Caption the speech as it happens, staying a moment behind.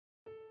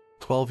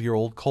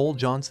12-year-old Cole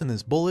Johnson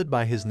is bullied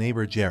by his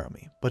neighbor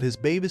Jeremy, but his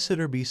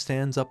babysitter B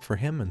stands up for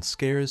him and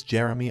scares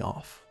Jeremy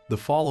off. The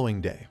following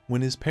day,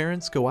 when his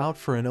parents go out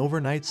for an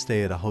overnight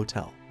stay at a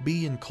hotel,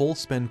 B and Cole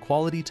spend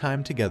quality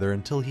time together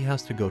until he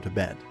has to go to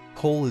bed.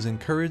 Cole is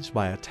encouraged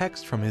by a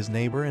text from his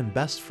neighbor and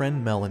best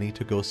friend Melanie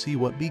to go see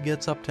what B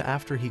gets up to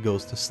after he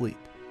goes to sleep.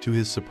 To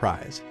his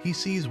surprise, he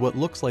sees what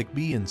looks like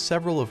B and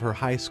several of her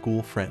high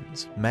school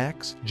friends,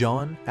 Max,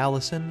 John,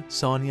 Allison,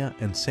 Sonia,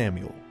 and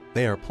Samuel.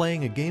 They are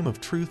playing a game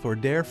of truth or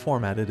dare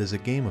formatted as a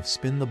game of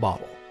spin the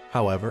bottle.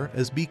 However,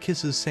 as B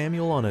kisses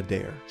Samuel on a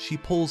dare, she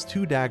pulls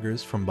 2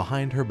 daggers from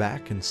behind her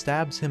back and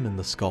stabs him in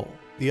the skull.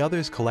 The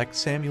others collect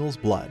Samuel's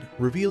blood,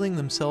 revealing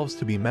themselves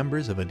to be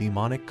members of a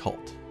demonic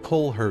cult.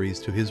 Cole hurries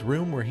to his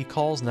room where he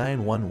calls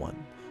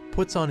 911,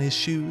 puts on his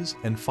shoes,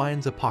 and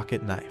finds a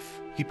pocket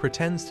knife. He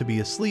pretends to be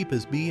asleep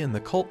as B and the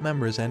cult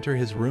members enter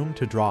his room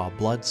to draw a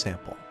blood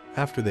sample.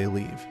 After they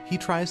leave, he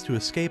tries to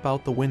escape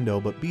out the window,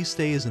 but B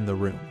stays in the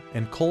room,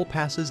 and Cole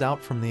passes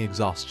out from the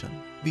exhaustion.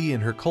 B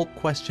and her cult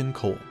question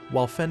Cole,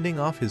 while fending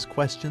off his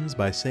questions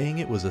by saying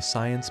it was a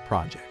science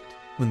project.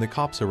 When the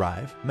cops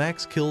arrive,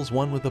 Max kills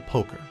one with a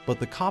poker, but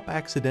the cop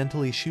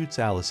accidentally shoots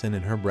Allison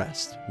in her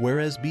breast,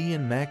 whereas B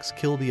and Max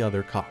kill the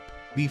other cop.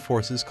 B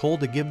forces Cole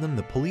to give them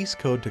the police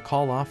code to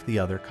call off the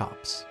other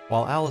cops.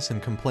 While Allison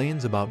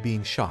complains about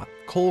being shot,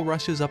 Cole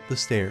rushes up the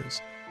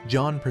stairs.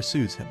 John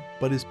pursues him,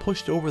 but is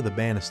pushed over the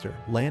banister,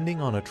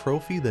 landing on a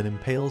trophy that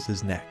impales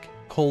his neck.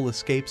 Cole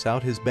escapes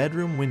out his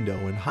bedroom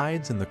window and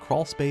hides in the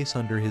crawl space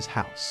under his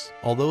house.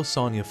 Although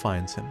Sonia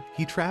finds him,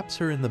 he traps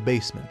her in the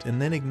basement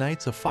and then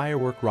ignites a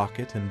firework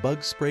rocket and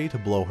bug spray to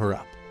blow her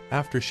up.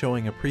 After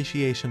showing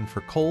appreciation for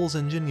Cole's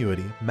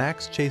ingenuity,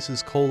 Max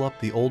chases Cole up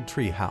the old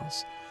tree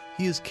house.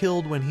 He is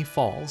killed when he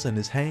falls and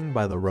is hanged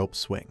by the rope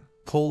swing.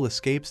 Cole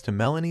escapes to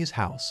Melanie's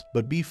house,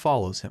 but B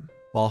follows him.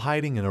 While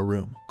hiding in a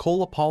room,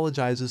 Cole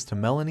apologizes to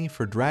Melanie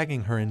for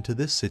dragging her into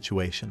this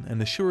situation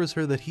and assures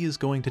her that he is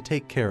going to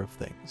take care of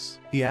things.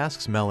 He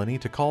asks Melanie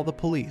to call the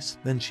police,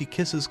 then she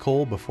kisses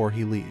Cole before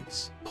he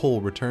leaves.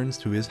 Cole returns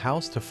to his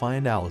house to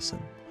find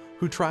Allison,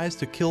 who tries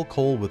to kill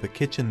Cole with a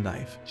kitchen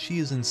knife. She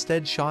is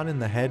instead shot in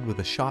the head with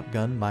a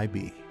shotgun by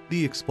B.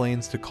 B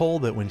explains to Cole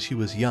that when she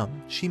was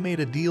young, she made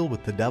a deal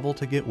with the devil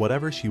to get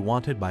whatever she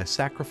wanted by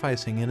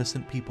sacrificing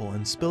innocent people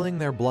and spilling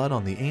their blood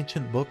on the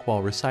ancient book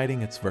while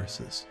reciting its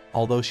verses.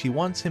 Although she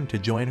wants him to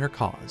join her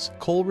cause,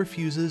 Cole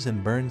refuses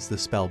and burns the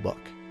spell book.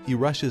 He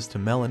rushes to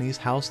Melanie's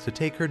house to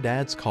take her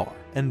dad's car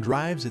and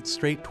drives it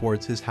straight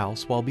towards his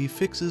house while B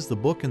fixes the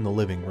book in the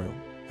living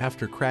room.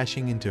 After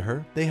crashing into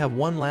her, they have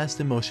one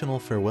last emotional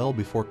farewell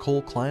before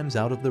Cole climbs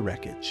out of the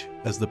wreckage.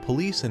 As the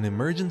police and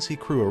emergency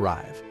crew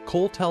arrive,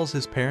 Cole tells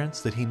his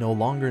parents that he no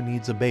longer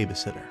needs a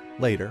babysitter.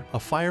 Later, a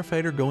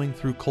firefighter going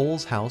through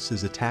Cole's house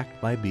is attacked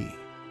by B.